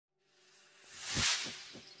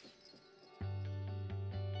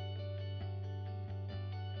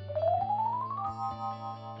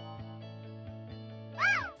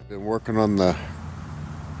Been working on the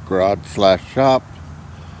garage slash shop.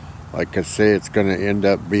 Like I say, it's going to end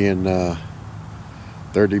up being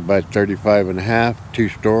 30 by 35 and a half, 2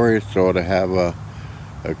 stories, so it'll have a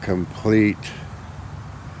complete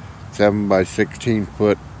 7 by 16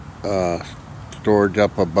 foot storage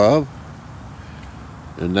up above.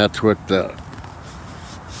 And that's what the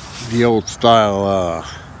old style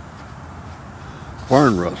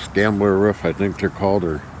barn roofs, Gambrel roof I think they're called,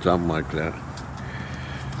 or something like that.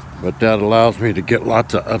 But that allows me to get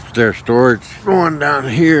lots of upstairs storage going down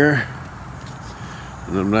here.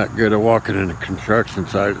 And I'm not good at walking in the construction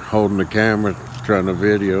site, holding the camera, trying to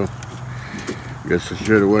video. Guess I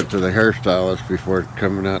should have went to the hairstylist before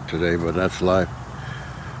coming out today, but that's life.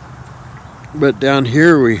 But down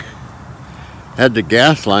here we had the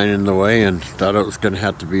gas line in the way and thought it was going to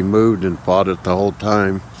have to be moved, and fought it the whole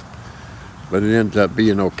time. But it ends up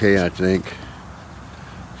being okay, I think.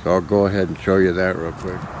 So I'll go ahead and show you that real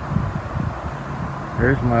quick.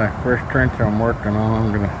 Here's my first trench I'm working on.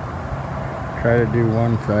 I'm going to try to do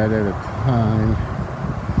one side at a time.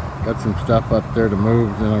 Got some stuff up there to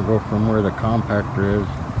move, then I'll go from where the compactor is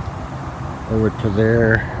over to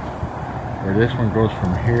there. Or this one goes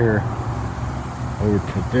from here over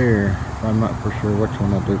to there. I'm not for sure which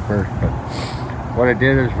one I'll do first, but what I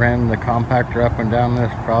did is ran the compactor up and down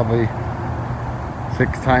this probably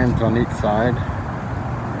 6 times on each side.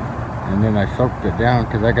 And then I soaked it down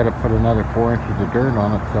because I got to put another 4 inches of dirt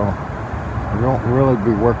on it, so I don't really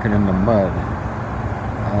be working in the mud.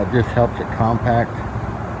 It just helps it compact.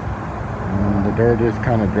 And the dirt is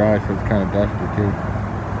kind of dry, so it's kind of dusty too.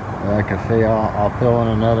 Like I say, I'll fill in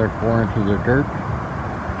another 4 inches of dirt,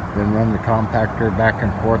 then run the compactor back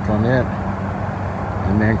and forth on it,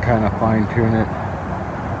 and then kind of fine tune it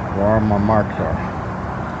where all my marks are.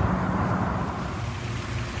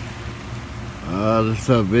 This is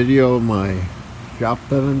a video of my shop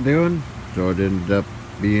that I'm doing. So it ended up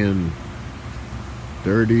being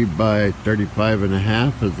 30 by 35 and a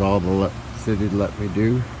half is all the city let me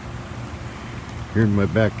do here in my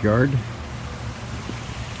backyard.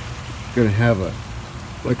 Gonna have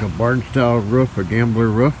like a barn style roof, a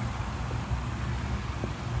Gambrel roof.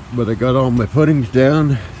 But I got all my footings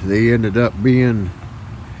down. They ended up being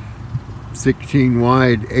 16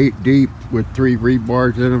 wide, 8 deep, with 3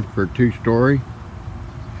 rebars in them for 2 story.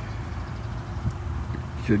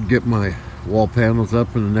 Should get my wall panels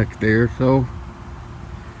up in the next day or so.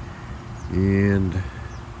 And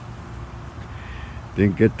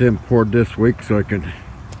didn't get them poured this week, so I can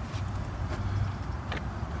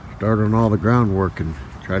start on all the groundwork and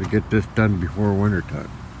try to get this done before winter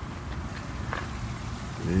time.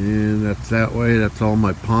 And that's that way. That's all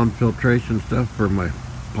my pond filtration stuff for my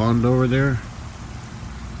pond over there.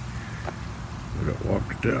 But it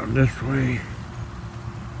walks down this way.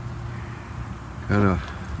 Kind of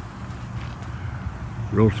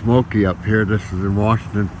real smoky up here. This is in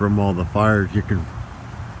Washington from all the fires. You can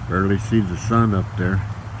barely see the sun up there.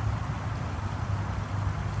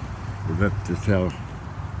 But that's just how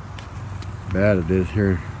bad it is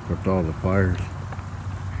here with all the fires.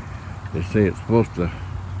 They say it's supposed to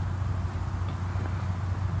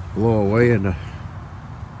blow away in a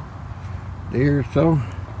day or so.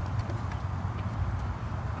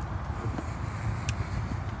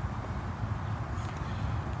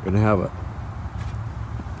 Gonna have a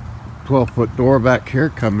 12-foot door back here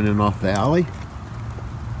coming in off the alley.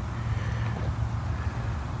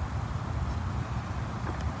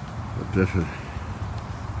 But this is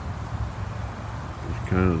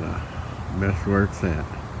kind of the mess where it's at.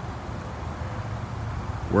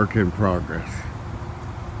 Work in progress.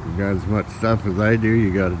 You got as much stuff as I do,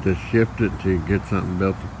 you got to just shift it till you get something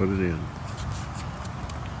built to put it in.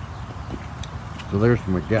 So there's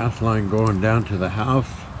my gas line going down to the house.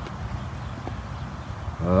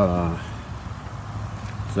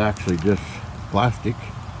 It's actually just plastic,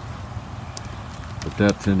 but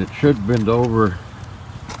that's in. It should bend over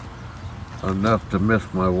enough to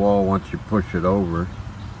miss my wall once you push it over.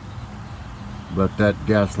 But that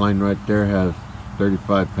gas line right there has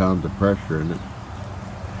 35 pounds of pressure in it,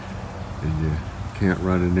 and you can't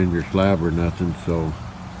run it in your slab or nothing. So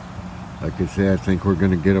like I say, I think we're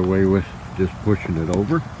going to get away with just pushing it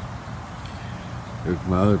over. There's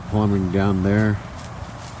my other plumbing down there,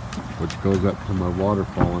 which goes up to my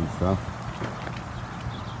waterfall and stuff.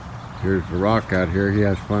 Here's the Rock out here. He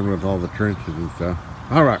has fun with all the trenches and stuff.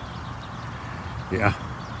 All right. Yeah.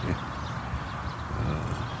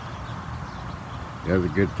 He has a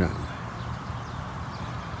good time.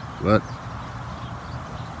 But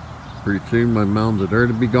pretty soon my mounds of dirt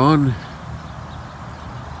will be gone.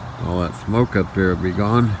 All that smoke up there will be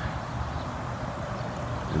gone.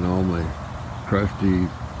 And all my crusty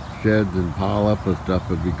sheds and pile up of stuff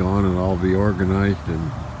would be gone and all be organized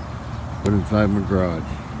and put inside my garage.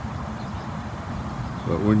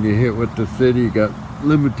 But when you hit with the city, you got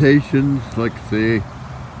limitations. Like say,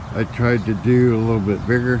 I tried to do a little bit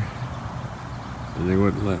bigger and they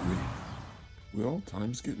wouldn't let me. Well,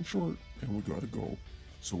 time's getting short and we gotta go.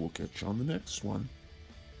 So we'll catch you on the next one.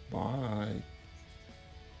 Bye.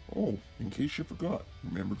 Oh, in case you forgot,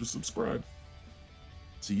 remember to subscribe.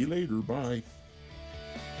 See you later. Bye.